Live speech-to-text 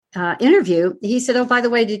interview, he said, "Oh, by the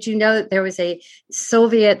way, did you know that there was a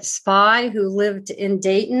Soviet spy who lived in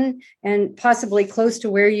Dayton and possibly close to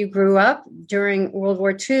where you grew up during World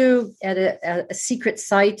War II at a secret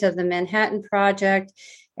site of the Manhattan Project?"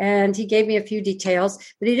 And he gave me a few details,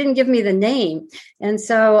 but he didn't give me the name. And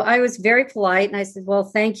so I was very polite. And I said, "Well,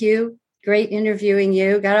 thank you. Great interviewing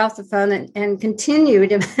you." Got off the phone and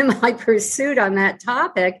continued in my pursuit on that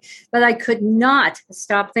topic. But I could not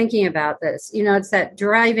stop thinking about this. It's that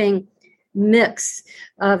driving mix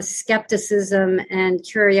of skepticism and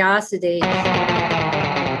curiosity. Welcome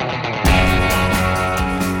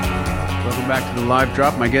back to the Live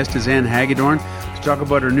Drop. My guest is Anne Hagedorn to talk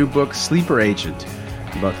about her new book, Sleeper Agent,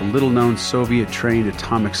 about the little-known Soviet-trained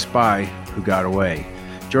atomic spy who got away.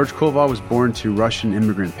 George Koval was born to Russian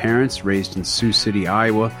immigrant parents, raised in Sioux City,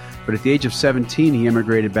 Iowa, but at the age of 17, he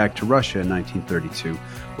immigrated back to Russia in 1932,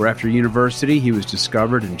 where after university, he was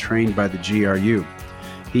discovered and trained by the GRU.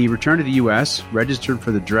 He returned to the U.S., registered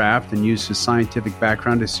for the draft, and used his scientific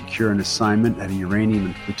background to secure an assignment at a uranium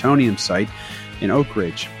and plutonium site in Oak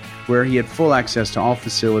Ridge, where he had full access to all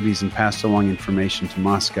facilities and passed along information to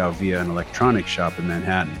Moscow via an electronics shop in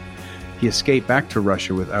Manhattan. He escaped back to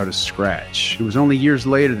Russia without a scratch. It was only years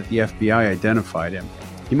later that the FBI identified him.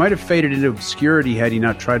 He might have faded into obscurity had he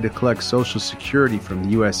not tried to collect Social Security from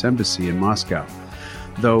the U.S. Embassy in Moscow,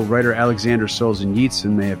 though writer Alexander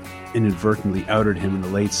Solzhenitsyn may have inadvertently outed him in the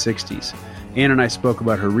late 60s. Anne and I spoke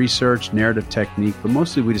about her research, narrative technique, but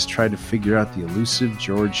mostly we just tried to figure out the elusive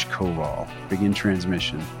George Koval. Begin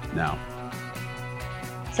transmission now.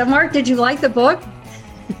 So, Mark, did you like the book?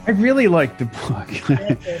 I really liked the book.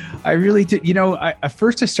 I really did. At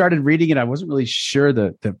first I started reading it. I wasn't really sure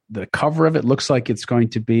the cover of it looks like it's going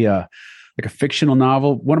to be like a fictional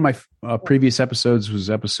novel. One of my previous episodes was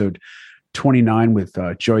episode 29 with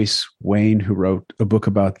Joyce Wayne, who wrote a book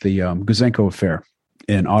about the Guzenko affair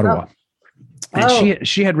in Ottawa. And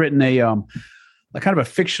she had written a kind of a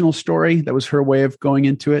fictional story. That was her way of going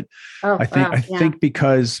into it. I think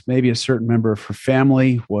because maybe a certain member of her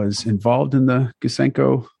family was involved in the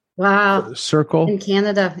Guzenko circle in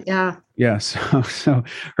Canada. Yeah. Yeah. So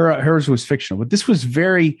hers was fictional, but this was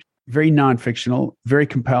very, very non-fictional, very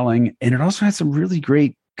compelling. And it also had some really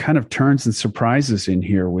great kind of turns and surprises in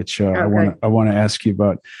here, which I want to ask you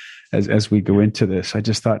about as we go into this. I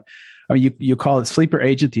just thought, you call it Sleeper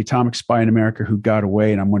Agent, the atomic spy in America who got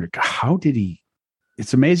away. And I'm wondering, how did he?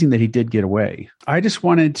 It's amazing that he did get away. I just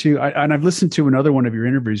wanted to, and I've listened to another one of your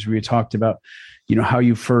interviews where you talked about,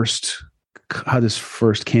 how this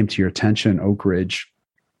first came to your attention, Oak Ridge,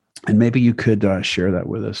 and maybe you could share that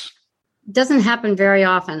with us. It doesn't happen very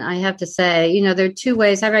often, I have to say. There are two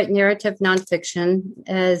ways. I write narrative nonfiction,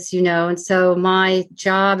 as you know, and so my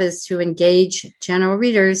job is to engage general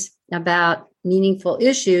readers about meaningful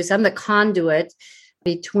issues. I'm the conduit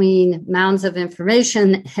between mounds of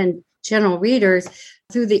information and general readers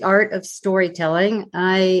through the art of storytelling.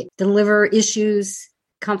 I deliver issues,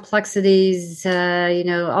 complexities,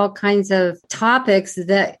 all kinds of topics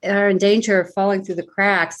that are in danger of falling through the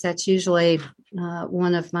cracks. That's usually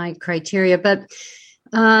one of my criteria. But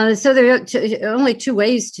so there are only two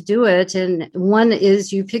ways to do it. And one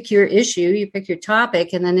is you pick your issue, you pick your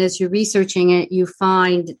topic, and then as you're researching it, you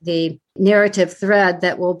find the narrative thread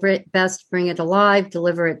that will best bring it alive,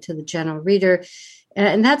 deliver it to the general reader.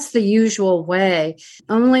 And that's the usual way.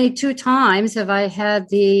 Only 2 times have I had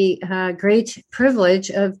the great privilege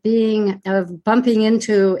of bumping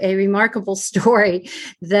into a remarkable story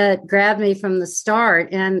that grabbed me from the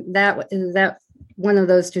start. And that one of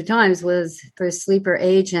those 2 times was for Sleeper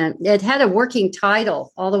Agent. It had a working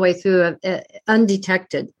title all the way through,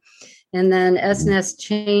 Undetected. And then SNS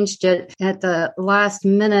changed it at the last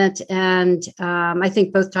minute. And I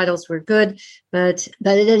think both titles were good. But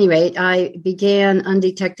at any rate, I began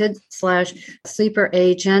Undetected / Sleeper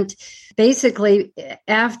Agent basically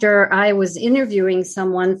after I was interviewing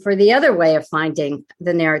someone for the other way of finding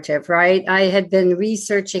the narrative, right? I had been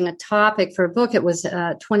researching a topic for a book. It was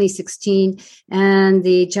 2016. And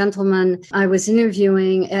the gentleman I was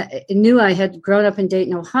interviewing knew I had grown up in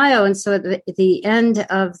Dayton, Ohio. And so at the end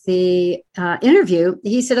of the interview,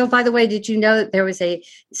 he said, "Oh, by the way, did you know that there was a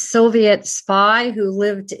Soviet spy who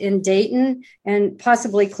lived in Dayton and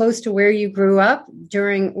possibly close to where you grew up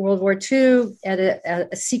during World War II at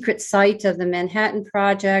a secret site of the Manhattan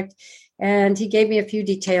Project?" And he gave me a few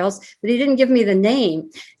details, but he didn't give me the name.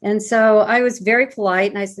 And so I was very polite.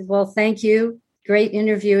 And I said, "Well, thank you. Great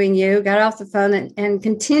interviewing you. Got off the phone and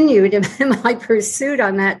continued in my pursuit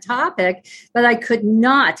on that topic, but I could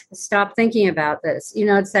not stop thinking about this.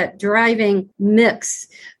 It's that driving mix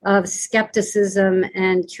of skepticism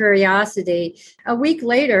and curiosity. A week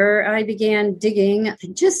later, I began digging,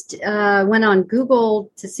 just went on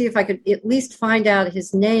Google to see if I could at least find out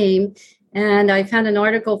his name. And I found an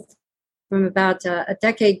article from about a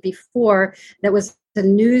decade before that was a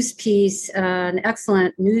news piece, an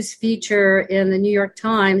excellent news feature in the New York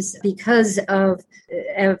Times because of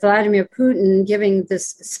Vladimir Putin giving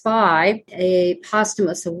this spy a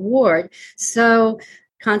posthumous award. So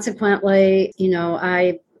consequently,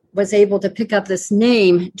 I was able to pick up this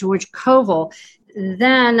name, George Koval.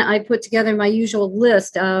 Then I put together my usual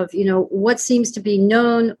list of, what seems to be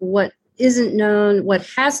known, what isn't known, what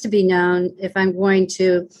has to be known if I'm going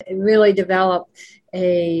to really develop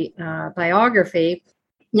a biography.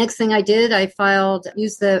 Next thing I did, I called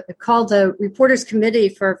the Reporters Committee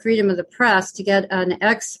for Freedom of the Press to get an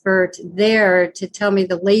expert there to tell me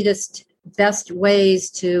the latest, best ways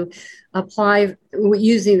to apply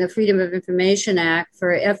using the Freedom of Information Act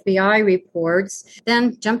for FBI reports.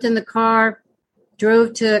 Then jumped in the car,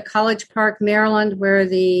 drove to College Park, Maryland, where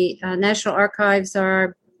the National Archives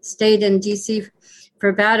are, stayed in D.C. for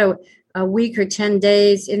about a week or 10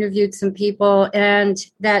 days, interviewed some people, and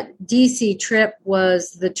that DC trip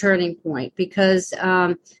was the turning point because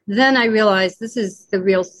then I realized this is the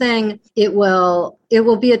real thing. It will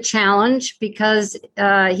be a challenge because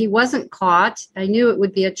he wasn't caught. I knew it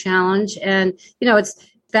would be a challenge, and it's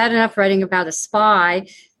bad enough writing about a spy,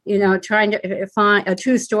 trying to find a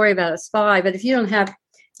true story about a spy, but if you don't have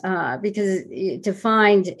because to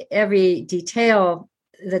find every detail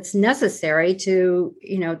that's necessary to,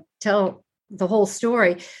 tell the whole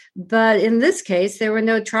story. But in this case, there were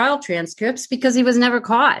no trial transcripts because he was never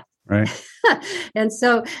caught. Right. And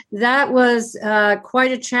so that was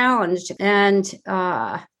quite a challenge. And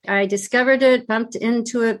I discovered it, bumped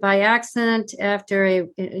into it by accident after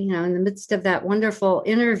in the midst of that wonderful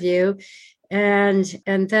interview. And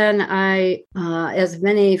then I, as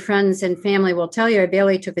many friends and family will tell you, I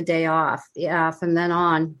barely took a day off from then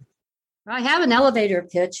on. I have an elevator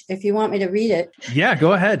pitch if you want me to read it. Yeah,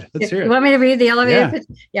 go ahead. Let's hear it. You want me to read the elevator pitch?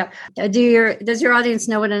 Yeah. Does your audience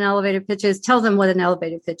know what an elevator pitch is? Tell them what an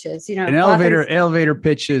elevator pitch is. An elevator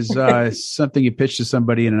pitch is something you pitch to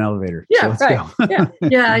somebody in an elevator. Yeah, so right.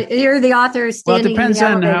 Yeah. You're the author standing. Well, it depends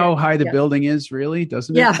on how high the building is, really,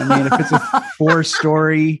 doesn't it? Yeah. I mean, if it's a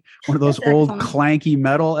 4-story, one of those old clanky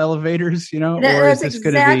metal elevators, or is this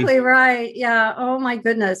going to be exactly right? Yeah. Oh my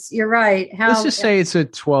goodness, you're right. Let's just say it's a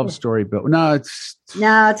 12-story building. No,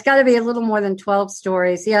 it's got to be a little more than 12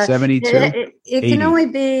 stories. Yeah. 72. It can only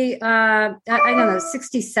be, I don't know,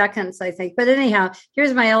 60 seconds, I think. But anyhow,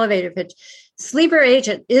 here's my elevator pitch. Sleeper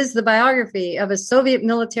Agent is the biography of a Soviet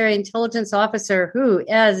military intelligence officer who,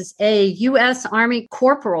 as a U.S. Army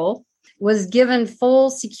corporal, was given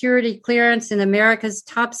full security clearance in America's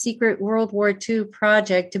top secret World War II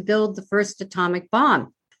project to build the first atomic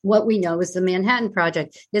bomb. What we know is the Manhattan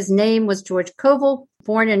Project. His name was George Koval,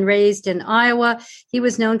 born and raised in Iowa. He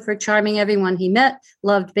was known for charming everyone he met,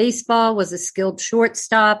 loved baseball, was a skilled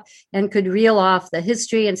shortstop, and could reel off the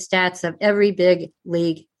history and stats of every big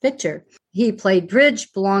league pitcher. He played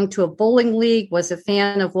bridge, belonged to a bowling league, was a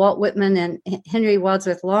fan of Walt Whitman and Henry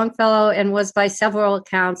Wadsworth Longfellow, and was by several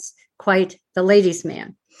accounts quite the ladies'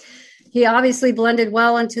 man. He obviously blended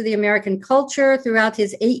well into the American culture throughout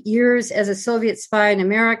his 8 years as a Soviet spy in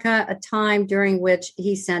America, a time during which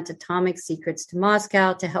he sent atomic secrets to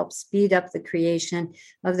Moscow to help speed up the creation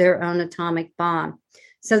of their own atomic bomb.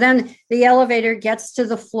 So then the elevator gets to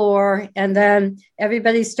the floor, and then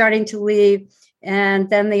everybody's starting to leave. And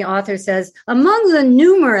then the author says, among the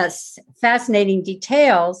numerous fascinating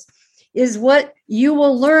details is what you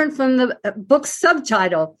will learn from the book's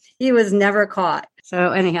subtitle, He Was Never Caught.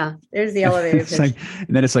 So anyhow, there's the elevator pitch.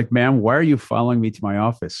 And then it's like, ma'am, why are you following me to my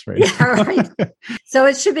office? Right. Yeah, right. So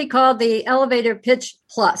it should be called the Elevator Pitch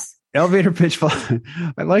Plus. Elevator Pitch Plus.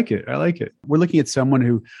 I like it. We're looking at someone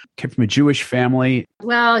who came from a Jewish family.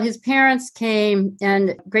 Well, his parents came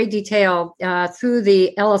in great detail through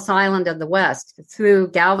the Ellis Island of the West,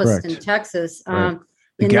 through Galveston, Correct. Texas. Right.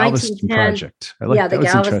 The Galveston Project. I like that.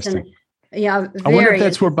 Was interesting. Yeah, I wonder if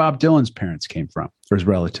that's where Bob Dylan's parents came from, or his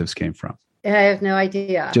relatives came from. I have no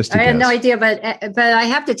idea. I have no idea, but I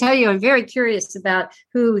have to tell you, I'm very curious about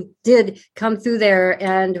who did come through there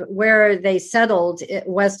and where they settled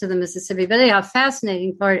west of the Mississippi. But anyhow,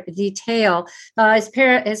 fascinating detail.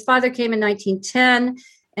 His father came in 1910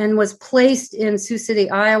 and was placed in Sioux City,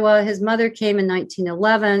 Iowa. His mother came in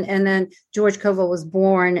 1911, and then George Koval was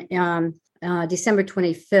born December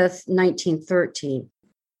 25th, 1913.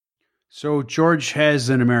 So George has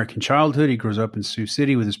an American childhood. He grows up in Sioux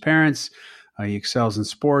City with his parents. He excels in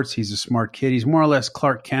sports. He's a smart kid. He's more or less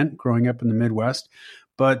Clark Kent growing up in the Midwest.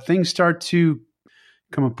 But things start to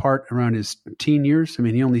come apart around his teen years. I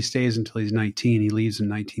mean, he only stays until he's 19. He leaves in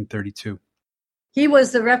 1932. He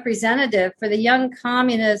was the representative for the Young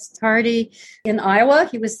Communist Party in Iowa.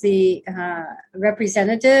 He was the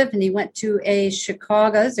representative, and he went to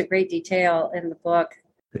Chicago. There's a great detail in the book.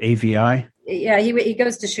 The AVI? Yeah, he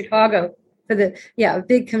goes to Chicago for a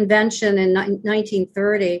big convention in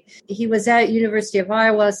 1930. He was at University of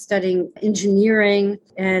Iowa studying engineering,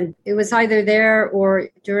 and it was either there or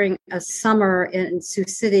during a summer in Sioux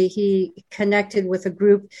City, he connected with a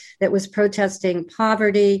group that was protesting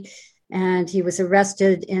poverty, and he was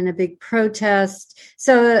arrested in a big protest.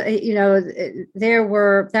 So, I think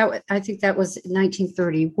that was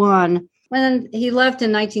 1931. When he left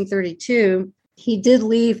in 1932, he did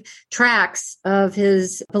leave tracks of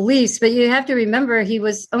his beliefs, but you have to remember he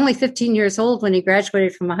was only 15 years old when he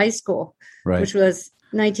graduated from high school, right, which was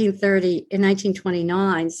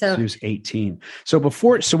 1929. So he was 18. So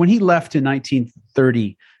when he left in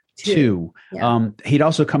 1932, he'd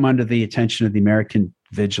also come under the attention of the American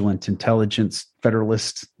Vigilant Intelligence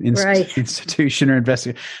Federalist Institution or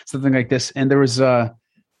investigation, something like this. And there was,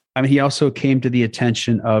 he also came to the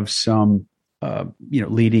attention of some,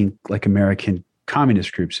 leading like American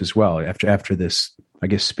communist groups as well after this, I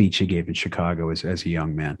guess, speech he gave in Chicago as a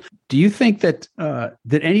young man. Do you think that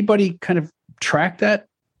did anybody kind of track that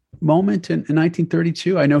moment in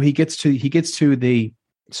 1932? I know he gets to the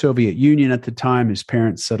Soviet Union at the time. His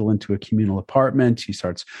parents settle into a communal apartment. He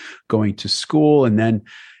starts going to school, and then,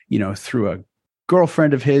 through a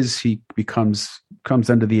girlfriend of his, he comes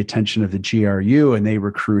under the attention of the GRU, and they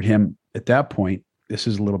recruit him at that point. This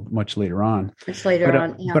is much later on. It's later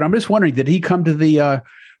on, yeah. But I'm just wondering, did he come to the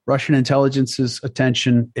Russian intelligence's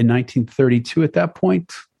attention in 1932 at that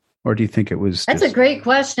point? Or do you think it was? That's a great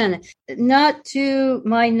question. Not to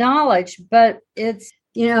my knowledge, but it's,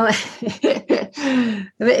 maybe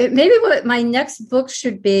what my next book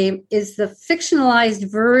should be is the fictionalized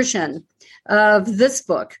version of this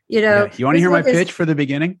book. You want to hear my pitch for the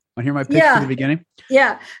beginning? Want to hear my pitch for the beginning?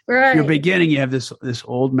 Yeah, right. Your beginning, you have this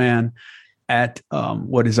old man at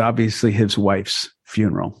what is obviously his wife's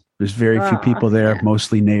funeral. There's very few people there,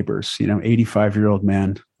 mostly neighbors. 85-year-old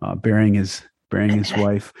man burying his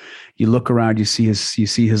wife. You look around, you see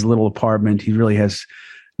his little apartment. He really has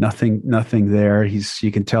nothing there.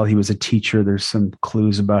 You can tell he was a teacher. There's some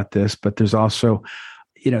clues about this, but there's also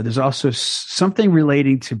something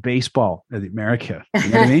relating to baseball in America. You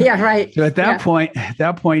know what I mean? Yeah, right. So at that point,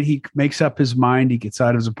 he makes up his mind. He gets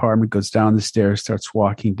out of his apartment, goes down the stairs, starts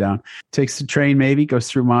walking down, takes the train, maybe goes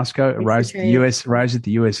through Moscow, arrives at the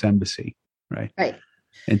U.S. Embassy, right? Right.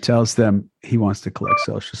 And tells them he wants to collect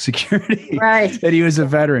Social Security, right? That he was a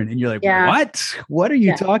veteran. And you're like, what? What are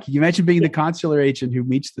you talking? You imagine being the consular agent who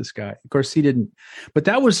meets this guy. Of course, he didn't. But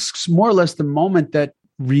that was more or less the moment that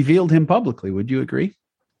revealed him publicly. Would you agree?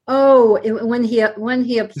 Oh, when he applied. This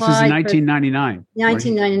is in 1999.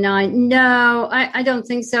 1999. No, I don't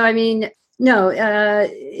think so. I mean, no,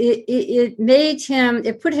 it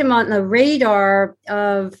put him on the radar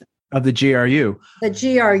of the GRU. The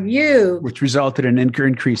GRU. Which resulted in an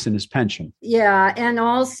increase in his pension. Yeah, and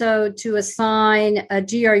also to assign a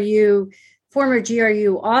former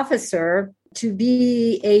GRU officer to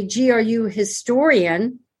be a GRU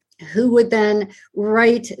historian who would then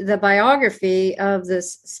write the biography of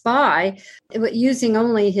this spy using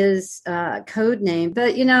only his code name.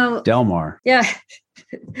 But, Delmar. Yeah.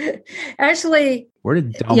 Actually. Where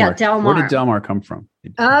did Delmar come from?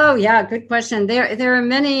 Oh, yeah. Good question. There are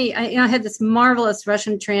many. I had this marvelous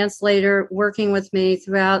Russian translator working with me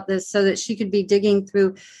throughout this so that she could be digging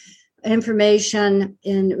through information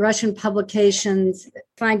in Russian publications,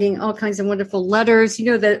 finding all kinds of wonderful letters,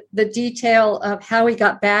 the detail of how he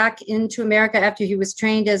got back into America after he was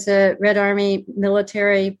trained as a Red Army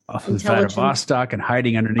military off of Vladivostok and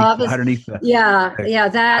hiding underneath hiding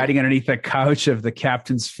underneath the couch of the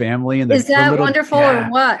captain's family. And is that wonderful or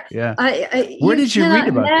what? Yeah. Where did you read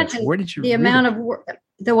about that? Where did you the amount of work?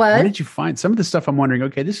 The what? Where did you find some of the stuff? I'm wondering.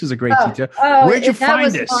 Okay, this is a great detail. Where did you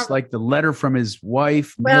find this? Like the letter from his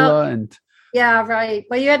wife, Mila, and yeah, right.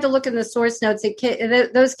 Well, you had to look in the source notes.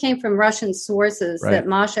 Those came from Russian sources that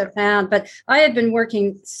Masha found. But I had been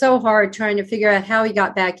working so hard trying to figure out how he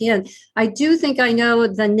got back in. I do think I know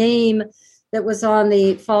the name that was on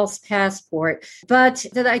the false passport, but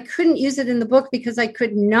that I couldn't use it in the book because I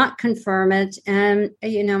could not confirm it. And,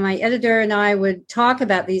 my editor and I would talk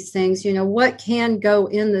about these things, what can go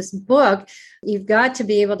in this book. You've got to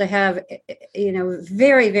be able to have,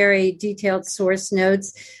 very, very detailed source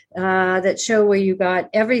notes that show where you got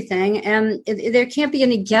everything. And there can't be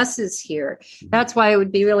any guesses here. That's why it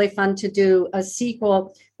would be really fun to do a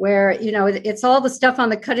sequel where, it's all the stuff on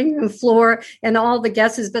the cutting room floor and all the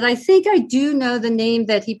guesses. But I think I do know the name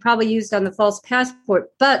that he probably used on the false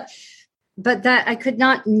passport, but that I could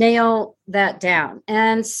not nail that down.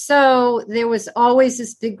 And so there was always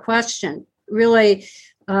this big question, really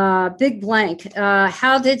big blank.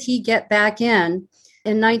 How did he get back in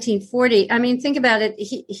 1940? I mean, think about it.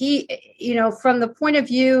 He, from the point of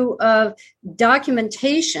view of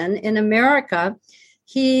documentation in America,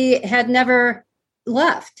 he had never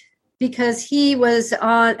left because he was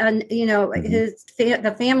on,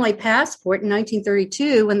 the family passport in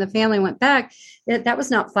 1932 when the family went back. That was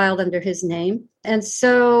not filed under his name. And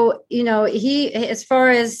so, he, as far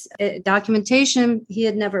as documentation, he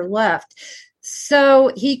had never left.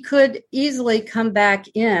 So he could easily come back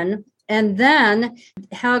in. And then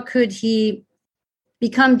how could he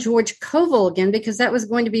become George Koval again? Because that was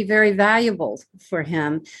going to be very valuable for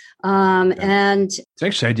him. And it's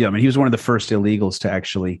actually ideal. I mean, he was one of the first illegals to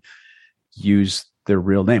actually use their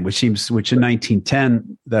real name, which in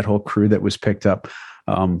 1910, that whole crew that was picked up,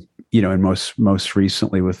 and most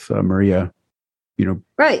recently with Maria,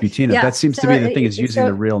 right. Butina. Yeah. That seems to be the thing, is using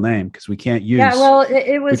the real name, because we can't use. Yeah, well,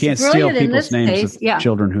 it was we can't steal people's names of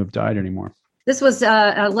children who have died anymore. This was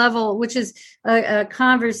a level, which is a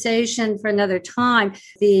conversation for another time.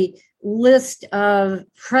 The list of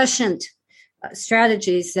prescient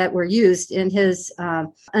strategies that were used in his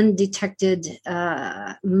undetected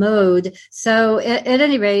mode. So at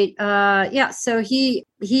any rate, so he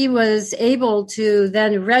was able to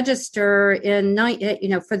then register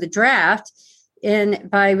for the draft.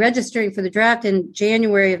 By registering for the draft in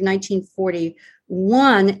January of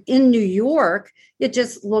 1941 in New York, it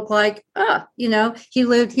just looked like,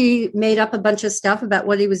 he made up a bunch of stuff about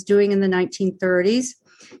what he was doing in the 1930s.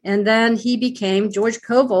 And then he became George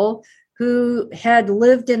Koval, who had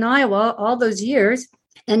lived in Iowa all those years.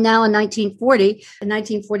 And now in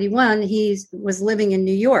 1941, he was living in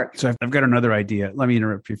New York. So I've got another idea. Let me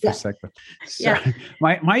interrupt you for a second. So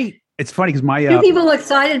it's funny because my people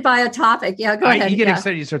excited by a topic. Yeah, go ahead. You get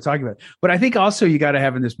excited, you start talking about it. But I think also you got to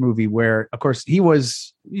have in this movie where, of course, he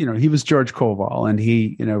was George Koval, and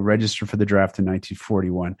he, registered for the draft in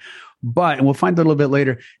 1941. But, and we'll find a little bit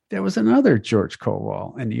later, there was another George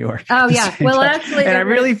Koval in New York. Oh yeah, well, actually, and I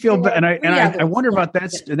really feel bad, I wonder about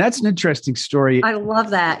that. And that's an interesting story. I love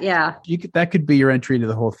that. Yeah, that could be your entry into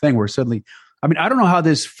the whole thing, where suddenly, I mean, I don't know how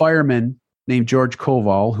this fireman named George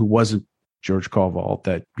Koval, who wasn't George Koval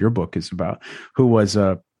that your book is about, who was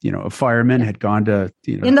a fireman, had gone to,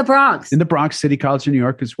 in the Bronx City College in New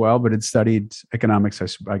York as well, but had studied economics,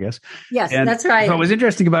 I guess. Yes, and that's right. What was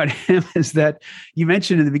interesting about him is that you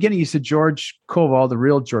mentioned in the beginning, you said George Koval, the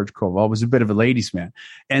real George Koval, was a bit of a ladies' man.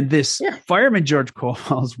 And this fireman, George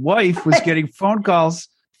Koval's wife, was getting phone calls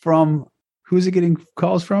from, who's it getting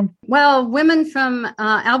calls from? Well, women from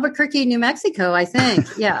Albuquerque, New Mexico, I think.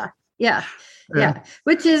 Yeah.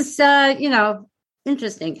 Which is,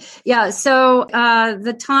 interesting. Yeah. So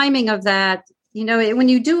the timing of that, when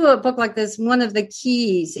you do a book like this, one of the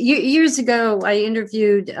keys, years ago, I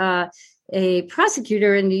interviewed a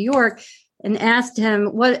prosecutor in New York and asked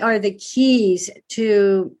him, what are the keys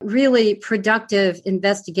to really productive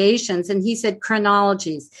investigations? And he said,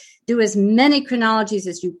 chronologies. Do as many chronologies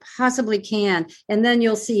as you possibly can. And then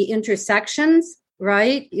you'll see intersections.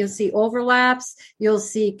 Right? You'll see overlaps. You'll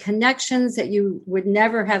see connections that you would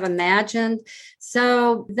never have imagined.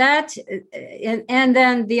 So that, and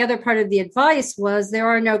then the other part of the advice was there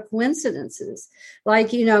are no coincidences.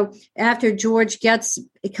 Like, after George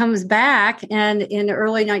comes back, and in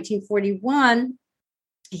early 1941,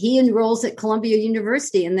 he enrolls at Columbia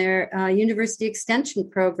University in their university extension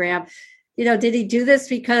program. Did he do this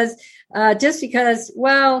because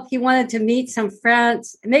he wanted to meet some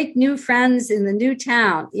friends, make new friends in the new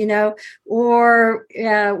town, or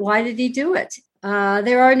why did he do it?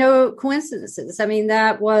 There are no coincidences. I mean,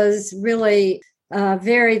 that was really a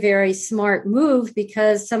very, very smart move,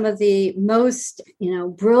 because some of the most,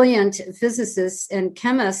 brilliant physicists and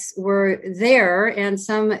chemists were there, and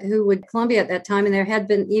some who would Columbia at that time. And there had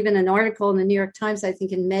been even an article in the New York Times, I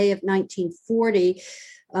think in May of 1940,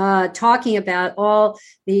 talking about all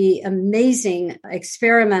the amazing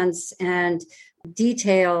experiments and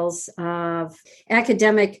details of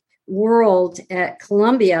academic world at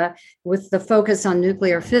Columbia with the focus on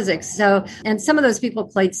nuclear physics. So, and some of those people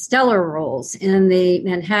played stellar roles in the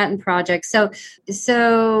Manhattan Project. So,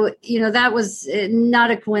 that was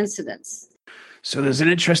not a coincidence. So there's an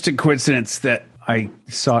interesting coincidence that I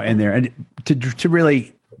saw in there. And to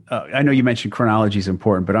really, I know you mentioned chronology is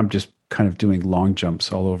important, but I'm just kind of doing long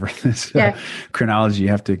jumps all over this chronology. You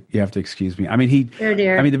have to excuse me. I mean,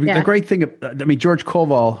 the great thing, George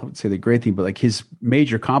Koval, I would say the great thing, but like his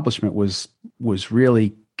major accomplishment was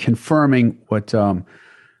really confirming what a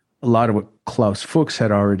lot of what Klaus Fuchs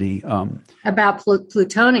had already about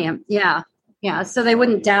plutonium. Yeah. Yeah. So they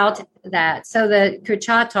wouldn't doubt that. So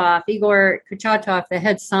Igor Kurchatov, the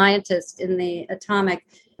head scientist in the atomic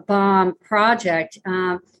bomb project,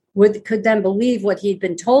 could then believe what he'd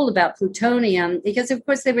been told about plutonium, because of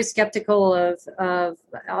course they were skeptical of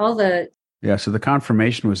all the. Yeah, so the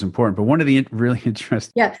confirmation was important, but one of the really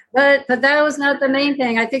interesting. Yeah, but that was not the main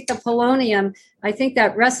thing. I think the polonium. I think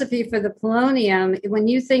that recipe for the polonium.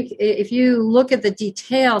 If you look at the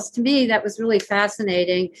details, to me that was really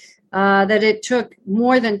fascinating. That it took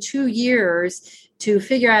more than 2 years to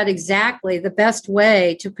figure out exactly the best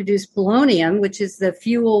way to produce polonium, which is the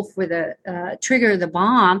fuel for the trigger of the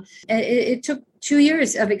bomb. It took 2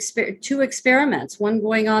 years of two experiments, one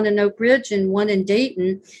going on in Oak Ridge and one in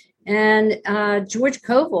Dayton. And George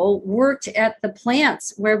Koval worked at the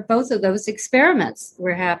plants where both of those experiments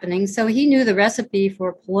were happening. So he knew the recipe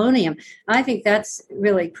for polonium. I think that's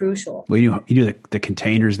really crucial. Well, you knew the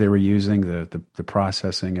containers they were using, the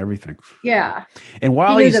processing, everything. Yeah. And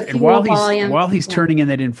while he's turning in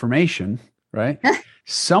that information, right?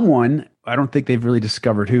 Someone, I don't think they've really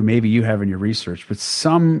discovered who, maybe you have in your research, but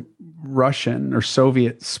some Russian or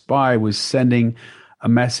Soviet spy was sending a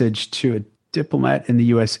message to a diplomat in the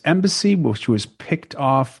U.S. Embassy, which was picked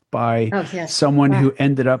off by someone who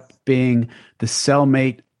ended up being the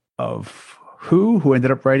cellmate of who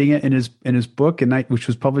ended up writing it in his book, which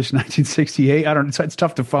was published in 1968. I don't know. It's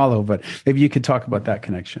tough to follow, but maybe you could talk about that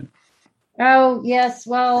connection. Oh, yes.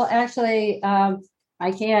 Well, actually,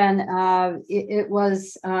 I can. It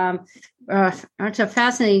was it's a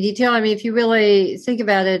fascinating detail. I mean, if you really think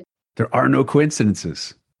about it, there are no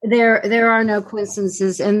coincidences. There are no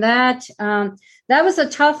coincidences, and that was a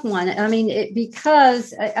tough one. I mean,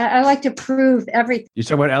 because I like to prove everything. You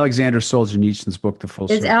talk about Alexander Solzhenitsyn's book, The Full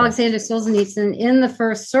Circle. It's Alexander Solzhenitsyn in The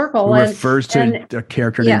First Circle. Who refers to a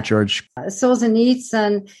character named George.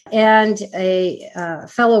 Solzhenitsyn and a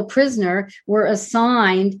fellow prisoner were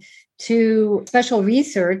assigned to special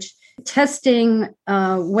research, testing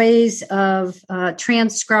ways of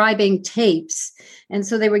transcribing tapes. And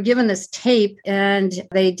so they were given this tape and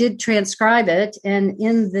they did transcribe it. And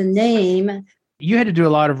in the name... You had to do a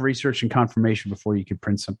lot of research and confirmation before you could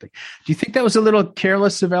print something. Do you think that was a little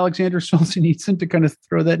careless of Alexander Solzhenitsyn to kind of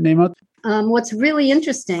throw that name out? What's really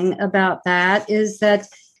interesting about that is that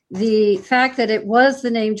the fact that it was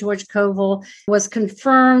the name George Koval was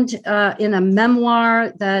confirmed in a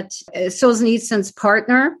memoir that Solzhenitsyn's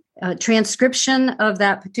partner, transcription of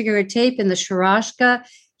that particular tape in the Sharashka.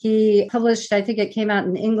 He published, I think it came out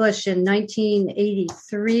in English in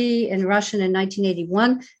 1983, in Russian in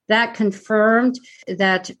 1981. That confirmed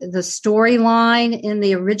that the storyline in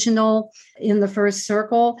the original, in The First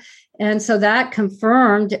Circle. And so that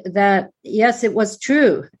confirmed that, yes, it was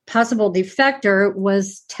true. Possible defector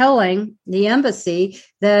was telling the embassy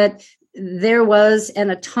that there was an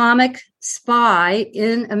atomic spy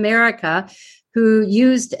in America who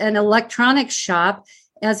used an electronics shop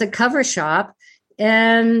as a cover shop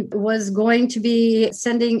and was going to be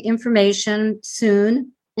sending information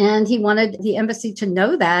soon. And he wanted the embassy to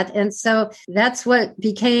know that. And so that's what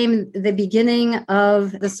became the beginning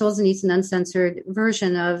of the Solzhenitsyn uncensored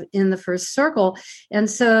version of In the First Circle. And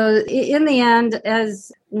so in the end,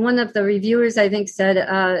 as one of the reviewers, I think, said,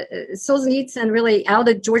 Solzhenitsyn really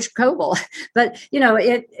outed George Koval. But,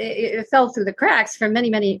 it fell through the cracks for many,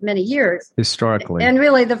 many, many years. Historically. And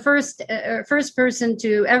really the first person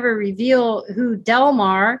to ever reveal who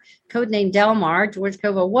Delmar, codename Delmar, George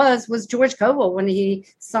Koval was George Koval when he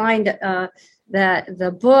signed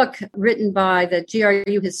the book written by the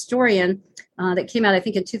GRU historian that came out, I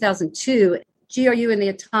think, in 2002, GRU and the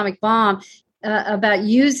Atomic Bomb, about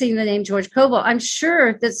using the name George Koval. I'm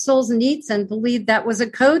sure that Solzhenitsyn believed that was a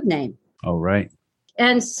code name. Oh, right.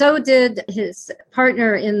 And so did his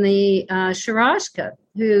partner in the Sharashka,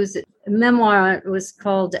 whose memoir was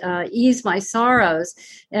called Ease My Sorrows,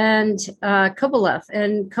 and Kovalev.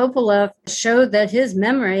 And Kovalev showed that his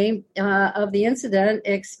memory of the incident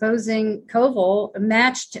exposing Koval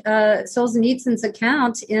matched Solzhenitsyn's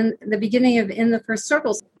account in the beginning of In the First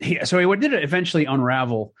Circle. Yeah, so what did it eventually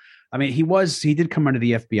unravel I mean, he did come under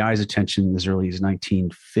the FBI's attention as early as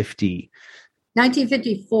 1950.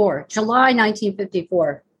 1954, July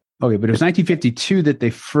 1954. Okay, but it was 1952 that they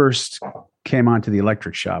first came onto the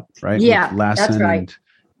electric shop, right? Yeah, that's right.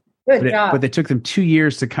 Good job. But it took them 2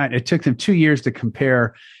 years to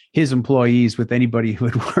compare his employees with anybody who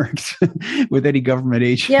had worked with any government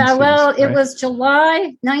agency. Yeah, well, right? It was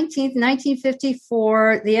July 19th,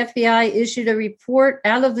 1954. The FBI issued a report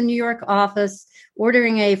out of the New York office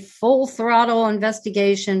ordering a full throttle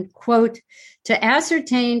investigation, quote, to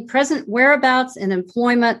ascertain present whereabouts and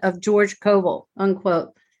employment of George Koval,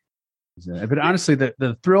 unquote. But honestly,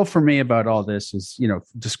 the thrill for me about all this is,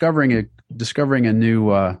 discovering a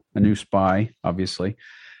new spy, obviously,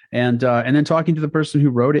 and then talking to the person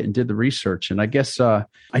who wrote it and did the research. And I guess I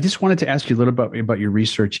just wanted to ask you a little bit about your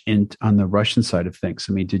research on the Russian side of things.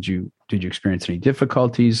 I mean, did you experience any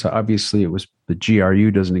difficulties? Obviously, it was the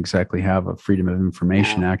GRU doesn't exactly have a Freedom of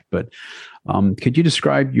Information Act, but could you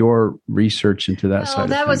describe your research into that side of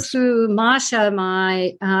things? That was through Masha,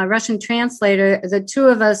 my Russian translator. The two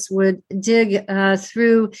of us would dig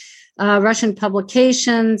through Russian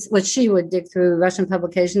publications, which she would dig through Russian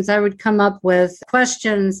publications. I would come up with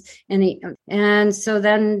questions, and so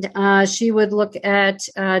then she would look at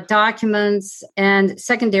documents and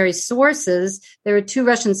secondary sources. There were two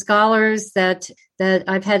Russian scholars that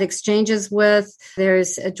I've had exchanges with.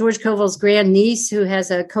 There's George Koval's grandniece who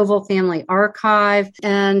has a Koval family archive.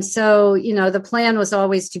 And so, the plan was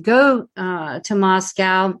always to go to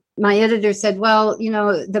Moscow. My editor said, well,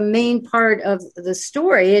 the main part of the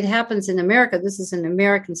story, it happens in America. This is an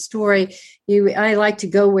American story. I like to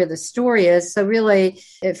go where the story is. So really,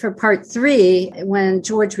 for part 3, when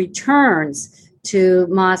George returns to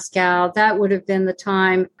Moscow, that would have been the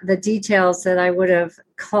time, the details that I would have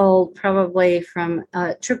culled probably from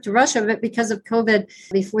a trip to Russia, but because of COVID,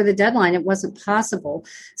 before the deadline, it wasn't possible.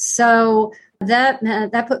 So that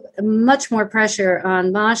put much more pressure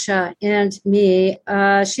on Masha and me.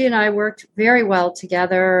 She and I worked very well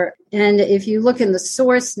together. And if you look in the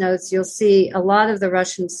source notes, you'll see a lot of the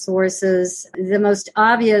Russian sources. The most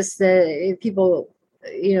obvious that people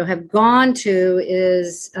have gone to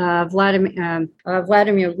is Vladimir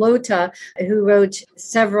Lota, who wrote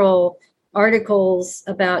several articles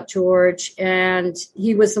about George, and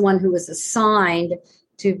he was the one who was assigned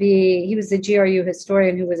he was the GRU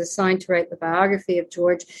historian who was assigned to write the biography of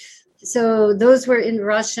George. So those were in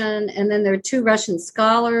Russian, and then there are two Russian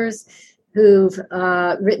scholars who've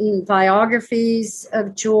written biographies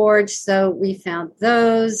of George, so we found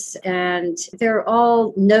those, and they're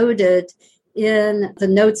all noted in the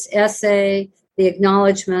notes essay, the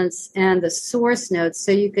acknowledgments, and the source notes,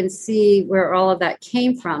 so you can see where all of that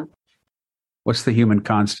came from. What's the human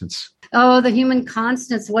constants? Oh, the human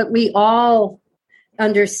constants, what we all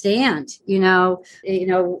understand,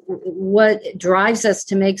 what drives us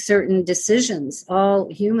to make certain decisions, all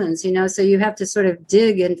humans, so you have to sort of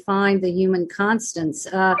dig and find the human constants.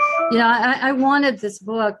 I wanted this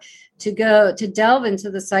book to delve into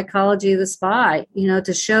the psychology of the spy,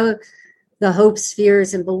 to show the hopes,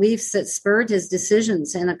 fears, and beliefs that spurred his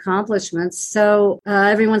decisions and accomplishments. So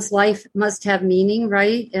everyone's life must have meaning,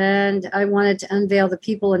 right? And I wanted to unveil the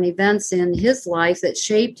people and events in his life that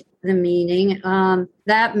shaped the meaning.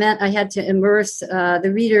 That meant I had to immerse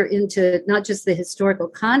the reader into not just the historical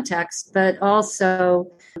context, but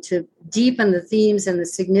also to deepen the themes and the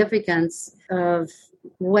significance of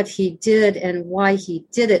what he did and why he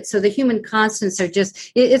did it. So the human constants are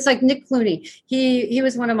it's like Nick Clooney. He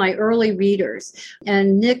was one of my early readers,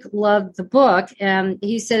 and Nick loved the book. And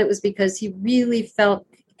he said it was because he really felt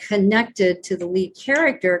connected to the lead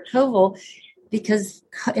character, Koval,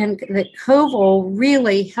 and that Koval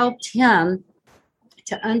really helped him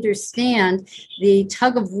to understand the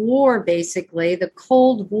tug of war, basically, the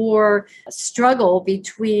Cold War struggle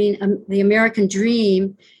between the American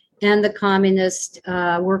dream and the communist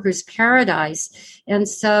workers' paradise. And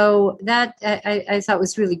so that I thought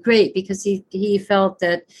was really great, because he felt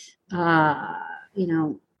that,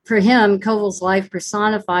 for him, Koval's life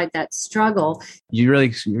personified that struggle. You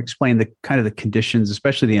really explain the kind of the conditions,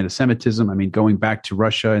 especially the anti-Semitism. I mean, going back to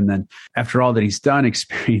Russia, and then after all that he's done,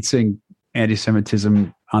 experiencing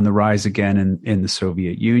anti-Semitism on the rise again in the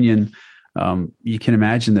Soviet Union. You can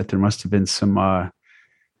imagine that there must have been some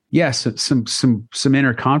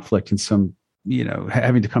inner conflict and some,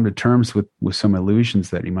 having to come to terms with some illusions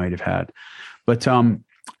that he might have had. But,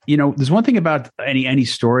 there's one thing about any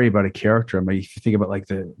story about a character. I mean, if you think about like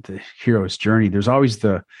the hero's journey, there's always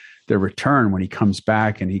the return when he comes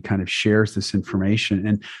back and he kind of shares this information.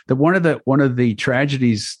 And one of the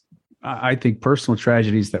tragedies, I think personal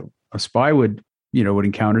tragedies that a spy would what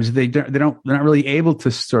encounters, they're not really able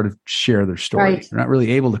to sort of share their story. Right. They're not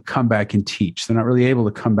really able to come back and teach. They're not really able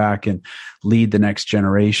to come back and lead the next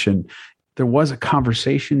generation. There was a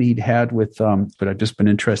conversation he'd had with, but I've just been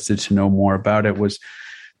interested to know more about it, was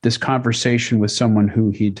this conversation with someone who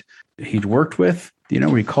he'd worked with,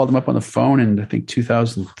 where he called him up on the phone in, I think,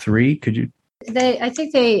 2003. Could you? I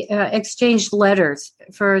think they exchanged letters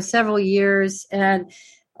for several years, and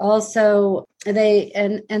also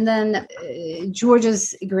then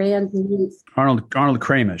George's grandniece, Arnold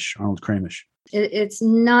Kramish. It's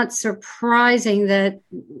not surprising that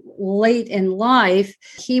late in life,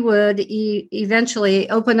 he would eventually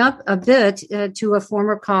open up a bit to a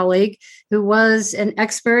former colleague who was an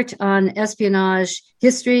expert on espionage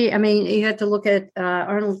history. I mean, you have to look at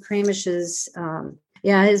Arnold Kramish's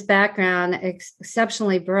his background,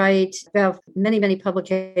 exceptionally bright, about many, many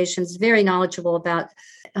publications, very knowledgeable about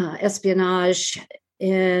espionage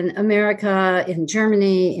in America, in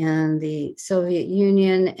Germany, in the Soviet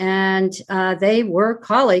Union, and they were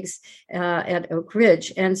colleagues at Oak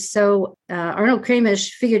Ridge. And so Arnold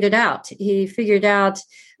Kramish figured it out. He figured out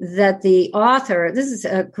that the author, this is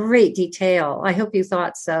a great detail, I hope you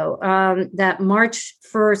thought so, that March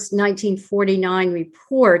 1st, 1949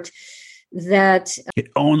 report that it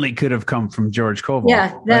only could have come from George Koval.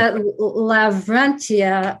 Yeah, that Lavrenti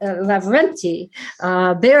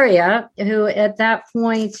Beria, who at that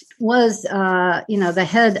point was, the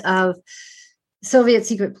head of Soviet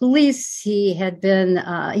secret police. He had been,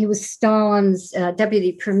 he was Stalin's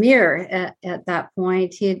deputy premier at that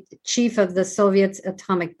point. He had chief of the Soviet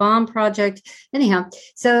atomic bomb project. Anyhow,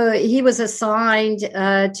 so he was assigned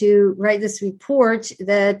to write this report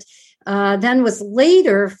that then was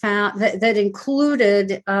later found that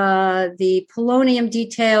included the polonium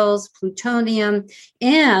details, plutonium,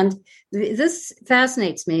 and this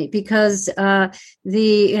fascinates me because and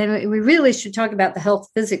we really should talk about the health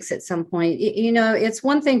physics at some point. It's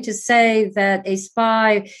one thing to say that a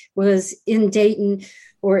spy was in Dayton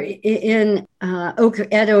or at Oak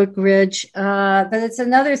Ridge, but it's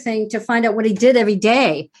another thing to find out what he did every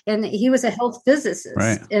day. And he was a health physicist,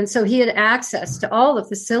 right. And so he had access to all the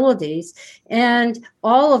facilities and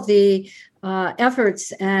all of the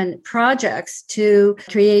efforts and projects to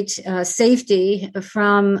create safety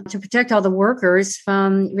to protect all the workers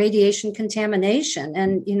from radiation contamination.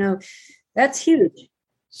 And, that's huge.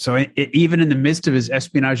 So even in the midst of his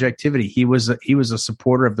espionage activity, he was a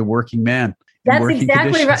supporter of the working man. That's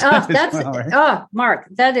exactly right. Right? Mark,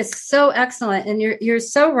 that is so excellent. And you're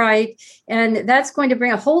so right. And that's going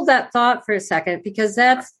to hold that thought for a second, because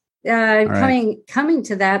that's coming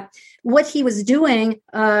to that. What he was doing,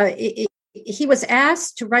 he was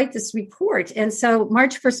asked to write this report. And so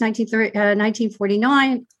March 1st,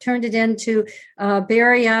 1949, turned it into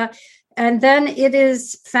Beria. And then it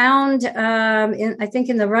is found, I think,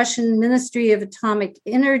 in the Russian Ministry of Atomic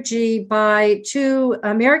Energy by two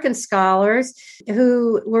American scholars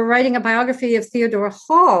who were writing a biography of Theodore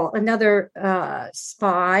Hall, another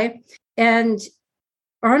spy. And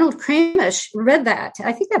Arnold Kramish read that.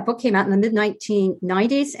 I think that book came out in the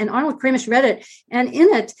mid-1990s, and Arnold Kramish read it. And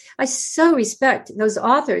in it, I so respect those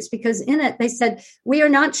authors, because in it, they said, we are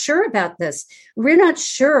not sure about this. We're not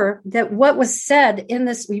sure that what was said in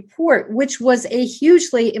this report, which was a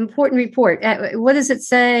hugely important report. What does it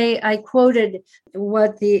say? I quoted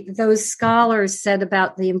what those scholars said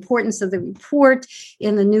about the importance of the report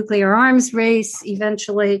in the nuclear arms race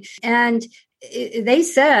eventually. And they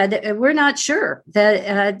said, we're not sure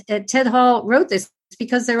that Ted Hall wrote this,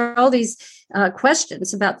 because there are all these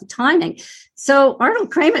questions about the timing. So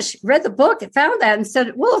Arnold Kramish read the book and found that and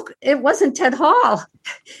said, well, it wasn't Ted Hall.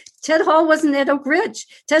 Ted Hall wasn't at Oak Ridge.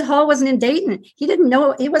 Ted Hall wasn't in Dayton. He didn't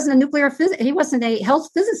know. He wasn't he wasn't a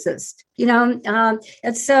health physicist,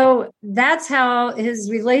 and so that's how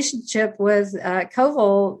his relationship with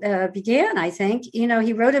Koval began, I think.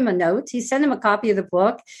 He wrote him a note. He sent him a copy of the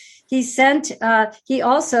book. He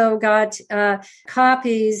also got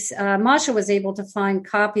copies. Masha was able to find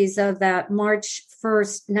copies of that March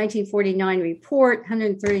 1st, 1949 report,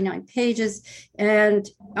 139 pages. And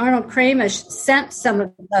Arnold Kramish sent some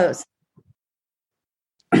of those.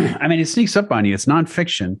 I mean, it sneaks up on you. It's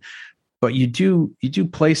nonfiction, but you do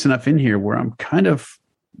place enough in here where I'm kind of,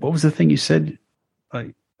 what was the thing you said?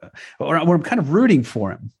 Where I'm kind of rooting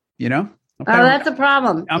for him, That's a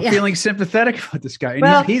problem. I'm feeling sympathetic about this guy.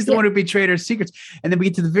 And he's the one who betrayed our secrets. And then we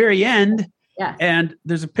get to the very end, and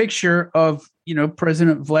there's a picture of,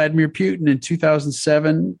 President Vladimir Putin in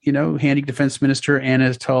 2007, handing Defense Minister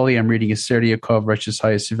Anatoly, I'm reading, Serdyakov, Russia's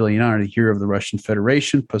highest civilian honor, the hero of the Russian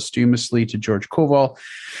Federation, posthumously to George Koval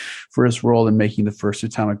for his role in making the first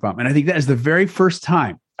atomic bomb. And I think that is the very first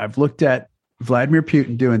time I've looked at Vladimir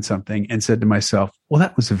Putin doing something and said to myself, well,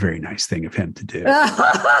 that was a very nice thing of him to do.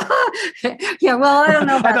 Yeah, well, I don't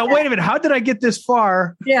know about I thought, wait a minute, how did I get this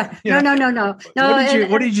far? Yeah, no.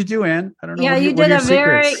 What did you do, Anne? I don't know. Yeah, you did a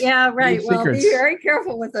very, right. Well, be very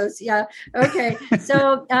careful with those. Yeah. Okay.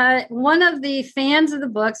 So one of the fans of the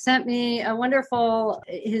book sent me a wonderful,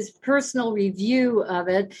 his personal review of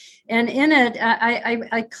it. And in it,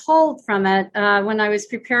 I culled from it when I was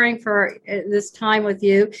preparing for this time with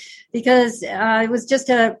you, because it was just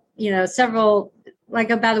about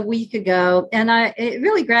a week ago. And it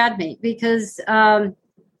really grabbed me because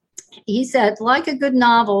he said, like a good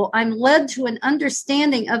novel, I'm led to an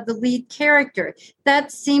understanding of the lead character.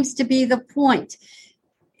 That seems to be the point.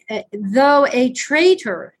 Though a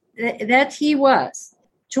traitor that he was,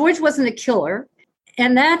 George wasn't a killer.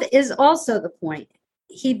 And that is also the point.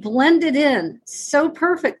 He blended in so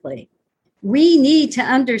perfectly. We need to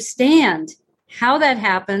understand how that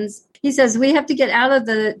happens. He says we have to get out of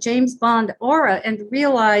the James Bond aura and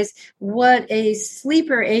realize what a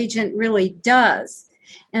sleeper agent really does.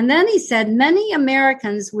 And then he said many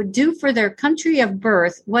Americans would do for their country of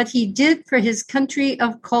birth what he did for his country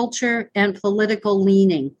of culture and political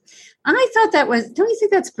leaning. I thought that was, don't you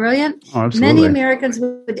think that's brilliant? Oh, absolutely. Many Americans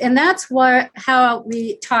would, and that's how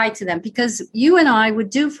we tie to them, because you and I would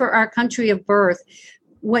do for our country of birth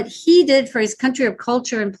what he did for his country of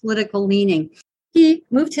culture and political leaning. He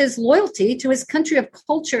moved his loyalty to his country of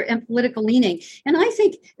culture and political leaning. And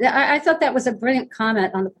I thought that was a brilliant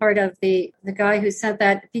comment on the part of the guy who said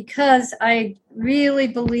that, because I really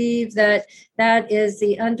believe that is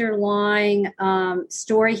the underlying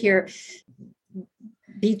story here.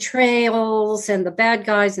 Betrayals and the bad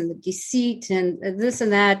guys and the deceit and this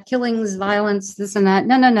and that, killings, violence, this and that.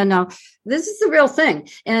 No. This is the real thing.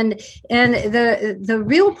 And the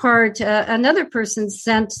real part, another person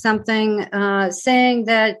sent something saying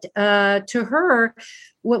that to her,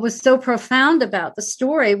 what was so profound about the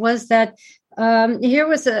story was that here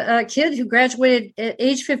was a kid who graduated at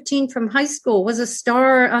age 15 from high school, was a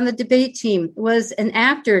star on the debate team, was an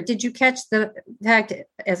actor. Did you catch the fact,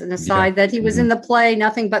 as an aside, that he was in the play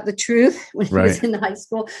Nothing But the Truth when he was in high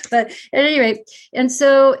school? But at any rate, and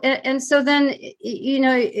so then,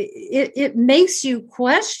 it makes you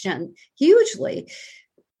question hugely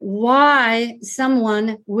why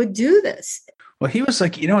someone would do this. Well, he was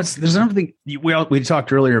like, there's something we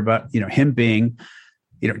talked earlier about, him being,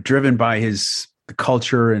 driven by the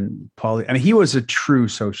culture and I mean, he was a true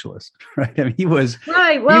socialist, right? I mean, he was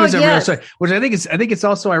right. Well, he was a real, which I think it's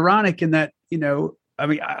also ironic in that, I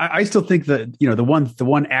mean, I still think that, the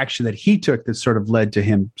one action that he took that sort of led to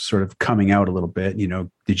him sort of coming out a little bit,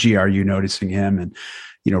 the GRU noticing him and,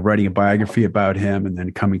 writing a biography about him and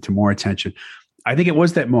then coming to more attention. I think it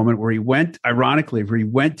was that moment where he went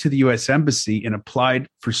to the U.S. Embassy and applied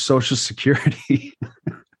for Social Security.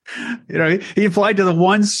 He applied to the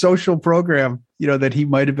one social program, that he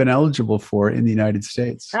might have been eligible for in the United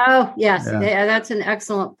States. Oh, yes. Yeah, that's an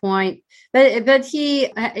excellent point. But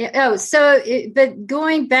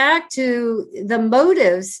going back to the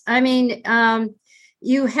motives, I mean,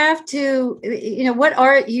 you have to,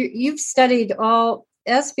 you've studied all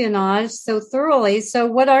espionage so thoroughly. So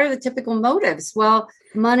what are the typical motives? Well,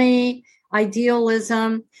 money,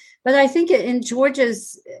 idealism. But I think in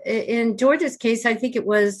George's case, I think it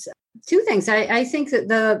was two things. I think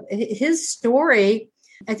that his story,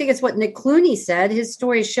 I think it's what Nick Clooney said. His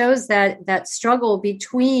story shows that struggle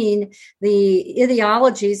between the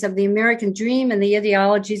ideologies of the American dream and the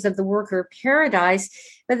ideologies of the worker paradise.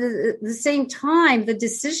 But at the same time, the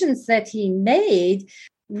decisions that he made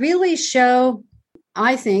really show,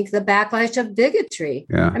 I think, the backlash of bigotry.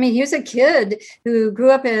 Yeah. I mean, he was a kid who grew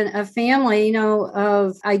up in a family,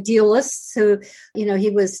 of idealists who, he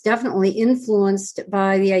was definitely influenced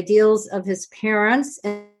by the ideals of his parents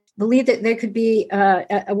and believed that there could be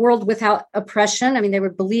a world without oppression. I mean, they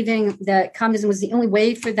were believing that communism was the only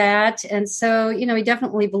way for that. And so, he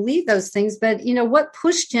definitely believed those things. But, what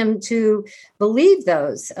pushed him to believe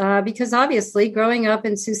those? Because obviously growing up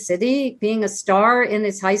in Sioux City, being a star in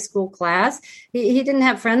his high school class, he didn't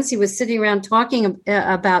have friends he was sitting around talking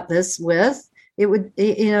about this with. It would,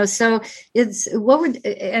 so it's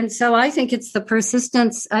and so I think it's the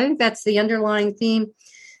persistence. I think that's the underlying theme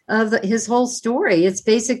of his whole story. It's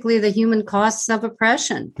basically the human costs of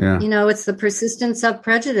oppression. Yeah. It's the persistence of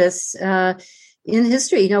prejudice in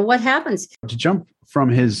history. What happens? To jump from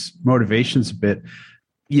his motivations a bit,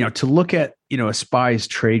 to look at, a spy's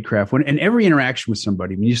tradecraft, when in every interaction with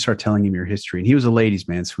somebody, when you start telling him your history, and he was a ladies'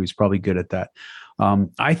 man, so he's probably good at that.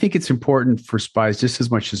 I think it's important for spies, just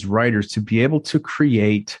as much as writers, to be able to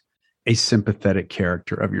create a sympathetic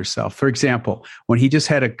character of yourself? For example, when he just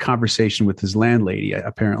had a conversation with his landlady,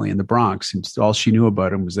 apparently in the Bronx, and all she knew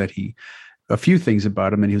about him was that a few things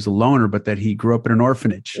about him, and he was a loner, but that he grew up in an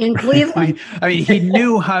orphanage. In Cleveland. I mean, he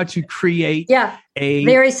knew how to create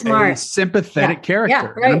very smart, a sympathetic character. Yeah,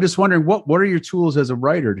 right. And I'm just wondering, what are your tools as a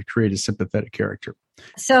writer to create a sympathetic character?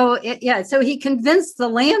 So he convinced the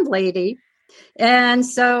landlady. And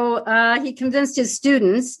so he convinced his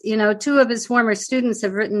students, two of his former students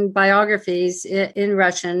have written biographies in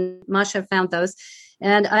Russian. Masha found those.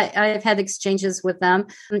 And I've had exchanges with them.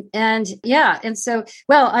 And so,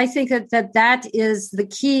 I think that is the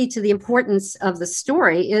key to the importance of the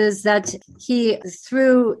story, is that he,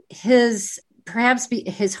 through his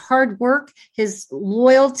hard work, his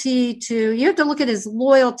loyalty you have to look at his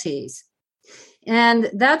loyalties. And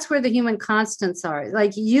that's where the human constants are.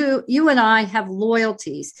 Like you and I have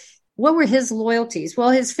loyalties. What were his loyalties? Well,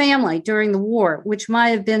 his family during the war, which might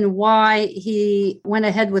have been why he went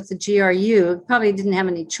ahead with the GRU. Probably didn't have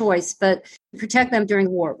any choice, but protect them during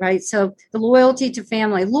the war, right? So the loyalty to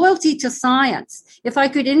family, loyalty to science. If I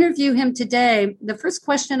could interview him today, the first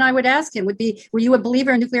question I would ask him would be, were you a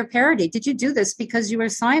believer in nuclear parity? Did you do this because you were a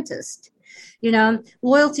scientist?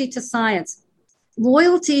 Loyalty to science.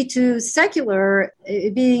 Loyalty to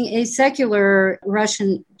being a secular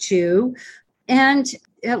Russian Jew, and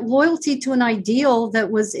loyalty to an ideal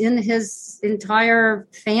that was in his entire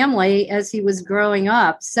family as he was growing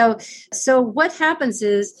up. So what happens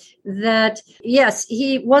is that, yes,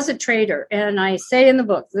 he was a traitor. And I say in the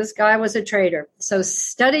book, this guy was a traitor. So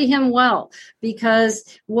study him well,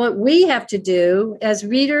 because what we have to do as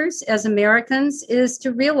readers, as Americans, is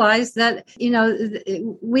to realize that,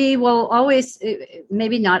 we will always,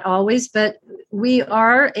 maybe not always, but we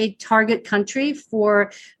are a target country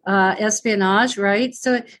for espionage, right?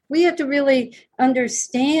 So we have to really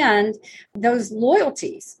understand those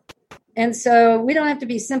loyalties. And so we don't have to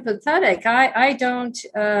be sympathetic. I don't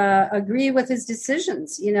agree with his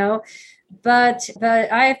decisions, but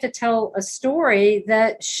I have to tell a story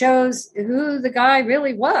that shows who the guy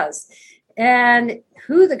really was. And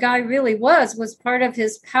who the guy really was part of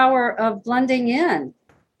his power of blending in.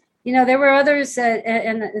 There were others,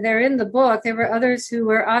 and they're in the book, there were others who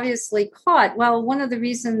were obviously caught. Well, one of the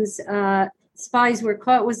reasons spies were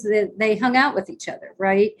caught was that they hung out with each other,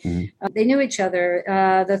 right? Mm-hmm. They knew each other.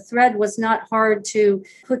 The thread was not hard to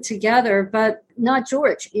put together, but not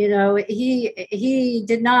George. He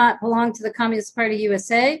did not belong to the Communist Party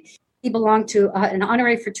USA. He belonged to an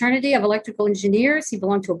honorary fraternity of electrical engineers. He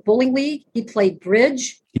belonged to a bowling league. He played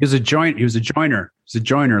bridge. He was a joiner. He was a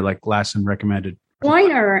joiner, like Lassen recommended.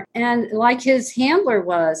 Joiner, and like his handler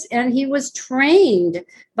was, and he was trained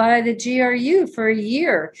by the GRU for a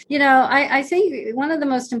year. I think one of the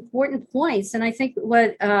most important points, and I think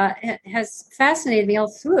what has fascinated me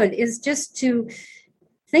all through it, is just to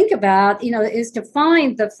think about, is to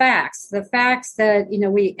find the facts that,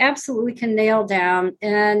 we absolutely can nail down,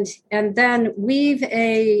 and then weave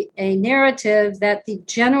a narrative that the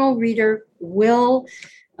general reader will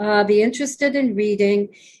be interested in reading.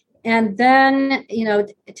 And then,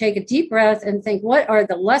 take a deep breath and think, what are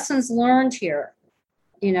the lessons learned here?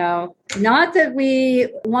 Not that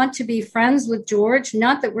we want to be friends with George,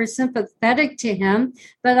 not that we're sympathetic to him,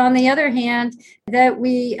 but on the other hand, that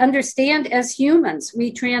we understand as humans,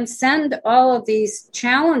 we transcend all of these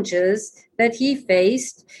challenges that he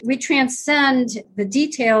faced. We transcend the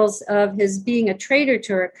details of his being a traitor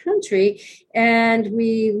to our country, and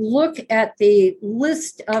we look at the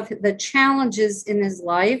list of the challenges in his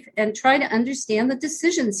life and try to understand the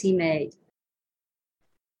decisions he made.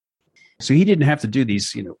 So he didn't have to do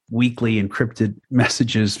these, weekly encrypted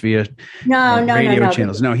messages via radio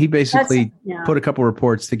channels. No, he basically put a couple of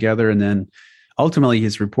reports together, and then ultimately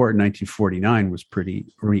his report in 1949 was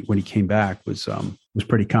when he came back, was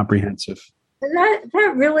pretty comprehensive.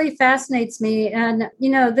 That really fascinates me. And,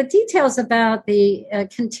 the details about the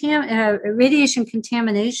radiation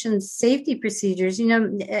contamination safety procedures,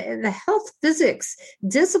 the health physics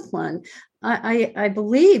discipline, I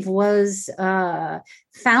believe was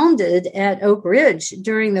founded at Oak Ridge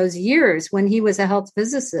during those years when he was a health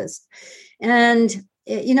physicist. And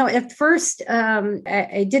at first,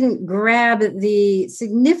 I didn't grab the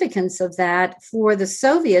significance of that for the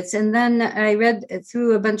Soviets. And then I read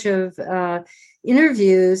through a bunch of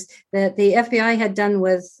interviews that the FBI had done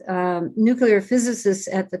with nuclear physicists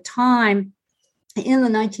at the time in the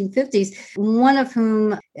 1950s, one of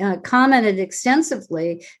whom commented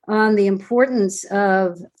extensively on the importance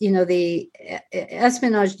of, the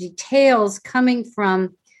espionage details coming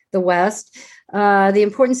from the West, the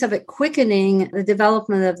importance of it quickening the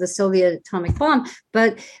development of the Soviet atomic bomb.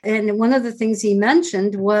 And one of the things he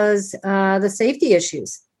mentioned was the safety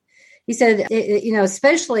issues. He said,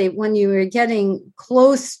 especially when you were getting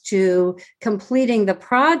close to completing the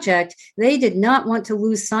project, they did not want to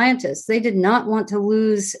lose scientists. They did not want to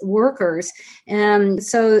lose workers. And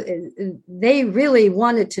so they really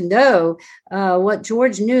wanted to know what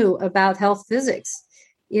George knew about health physics.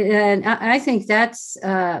 And I think that's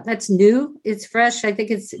new. It's fresh.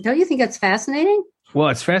 Don't you think that's fascinating? Well,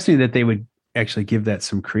 it's fascinating that they would actually give that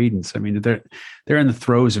some credence. I mean, they're in the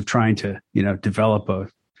throes of trying to, develop a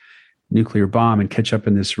nuclear bomb and catch up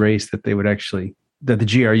in this race, that the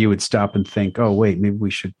GRU would stop and think, oh, wait, maybe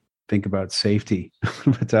we should think about safety.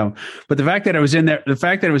 But the fact that it was in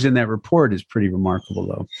that report is pretty remarkable,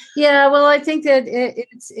 though. Yeah, well, I think that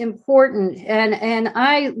it's important, and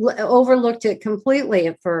I overlooked it completely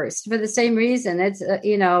at first for the same reason. It's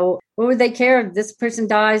what would they care if this person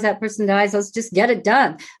dies, that person dies? Let's just get it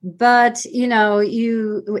done. But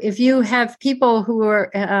if you have people who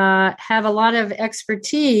have a lot of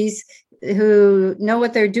expertise, who know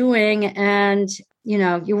what they're doing, and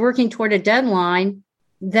you're working toward a deadline,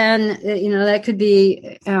 then that could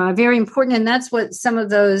be very important. And that's what some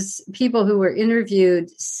of those people who were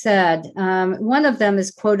interviewed said. One of them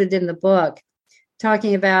is quoted in the book,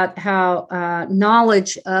 talking about how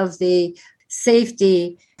knowledge of the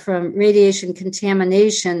safety from radiation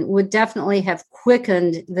contamination would definitely have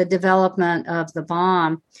quickened the development of the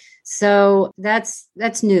bomb. So that's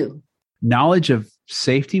new. Knowledge of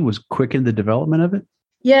safety was quickened the development of it?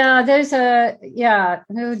 Yeah,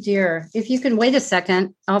 oh dear. If you can wait a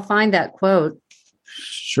second, I'll find that quote.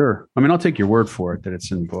 Sure. I mean, I'll take your word for it that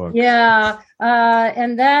it's in the book. Yeah.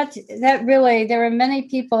 And that really, there were many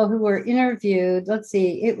people who were interviewed. Let's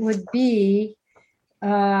see, it would be,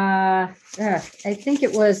 I think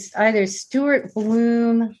it was either Stuart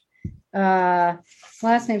Bloom,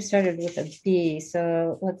 last name started with a B.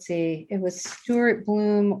 So let's see, it was Stuart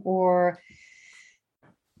Bloom or...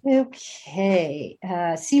 Okay,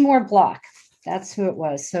 Seymour Bloch. That's who it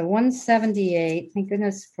was. So 178. Thank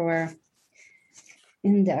goodness for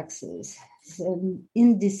indexes. So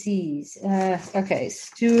indices. Okay,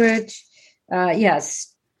 Stuart.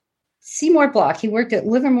 Yes, Seymour Bloch. He worked at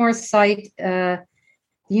Livermore site, the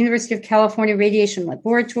University of California Radiation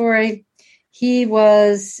Laboratory. He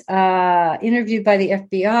was interviewed by the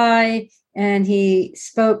FBI. And he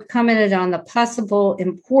commented on the possible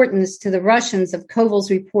importance to the Russians of Koval's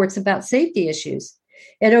reports about safety issues.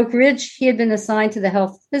 At Oak Ridge, he had been assigned to the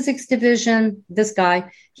Health Physics Division. This guy,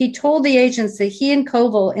 he told the agents that he and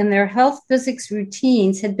Koval in their health physics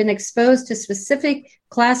routines had been exposed to specific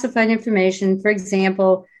classified information. For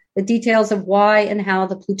example, the details of why and how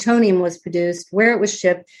the plutonium was produced, where it was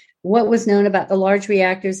shipped, what was known about the large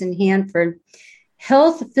reactors in Hanford.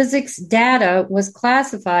 Health physics data was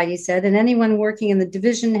classified, he said, and anyone working in the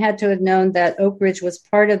division had to have known that Oak Ridge was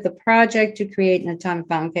part of the project to create an atomic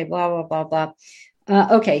bomb. Okay, blah, blah, blah, blah.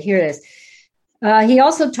 Okay, here it is. He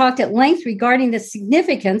also talked at length regarding the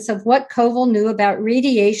significance of what Koval knew about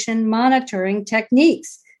radiation monitoring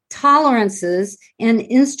techniques, tolerances, and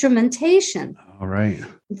instrumentation. All right.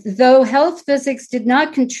 Though health physics did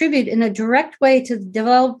not contribute in a direct way to the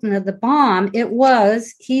development of the bomb, it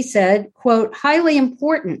was, he said, quote, highly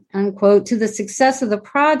important, unquote, to the success of the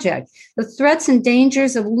project. The threats and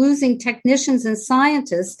dangers of losing technicians and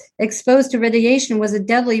scientists exposed to radiation was a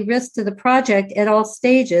deadly risk to the project at all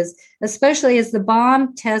stages, especially as the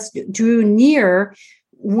bomb test drew near,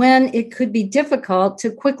 when it could the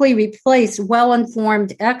to quickly replace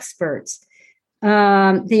well-informed experts.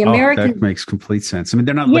 That makes complete sense. I mean,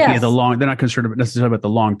 they're not looking at they're not concerned necessarily about the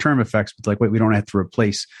long-term effects, but like, wait, we don't have to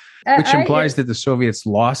replace, which implies that the Soviets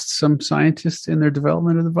lost some scientists in their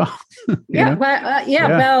development of the bomb.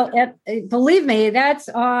 Believe me,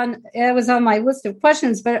 it was on my list of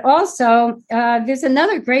questions, but also there's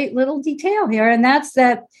another great little detail here, and that's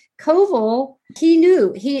that Koval,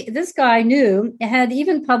 this guy knew, had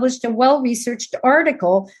even published a well-researched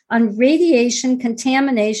article on radiation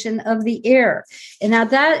contamination of the air. And now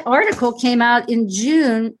that article came out in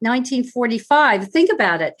June 1945. Think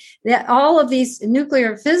about it. That all of these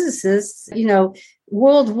nuclear physicists,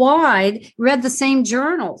 worldwide read the same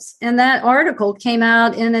journals. And that article came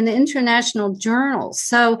out in an international journal.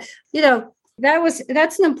 So,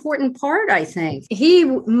 that's an important part, I think. He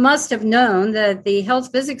must have known that the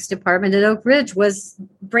health physics department at Oak Ridge was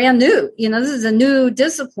brand new. This is a new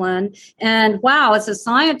discipline. And wow, as a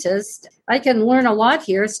scientist, I can learn a lot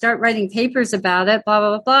here, start writing papers about it, blah,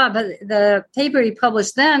 blah, blah, blah. But the paper he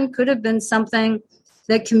published then could have been something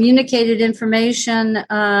that communicated information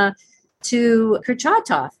to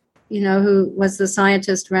Kurchatov. who was the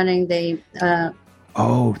scientist running the.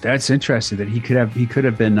 Oh, that's interesting. That he could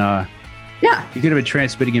have been. Yeah, he could have been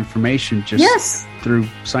transmitting information just through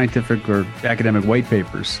scientific or academic white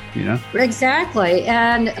papers. Exactly,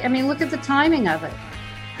 and I mean, look at the timing of it.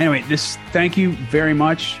 Anyway, thank you very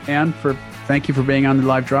much, Anne. Thank you for being on the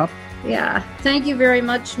live drop. Yeah, thank you very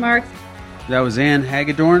much, Mark. That was Anne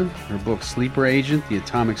Hagedorn. Her book, Sleeper Agent, The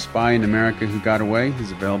Atomic Spy in America Who Got Away,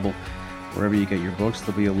 is available wherever you get your books.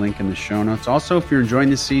 There'll be a link in the show notes. Also, if you're enjoying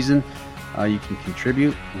this season, you can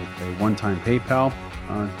contribute with a one-time PayPal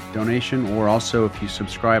donation, or also if you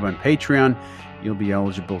subscribe on Patreon, you'll be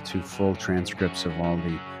eligible to full transcripts of all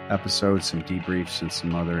the episodes, some debriefs, and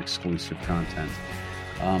some other exclusive content.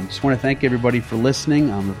 Just want to thank everybody for listening.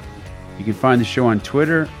 You can find the show on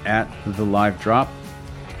Twitter @TheLiveDrop.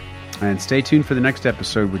 And stay tuned for the next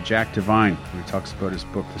episode with Jack Devine, where he talks about his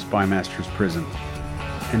book, The Spy Master's Prison.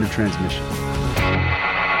 End of transmission.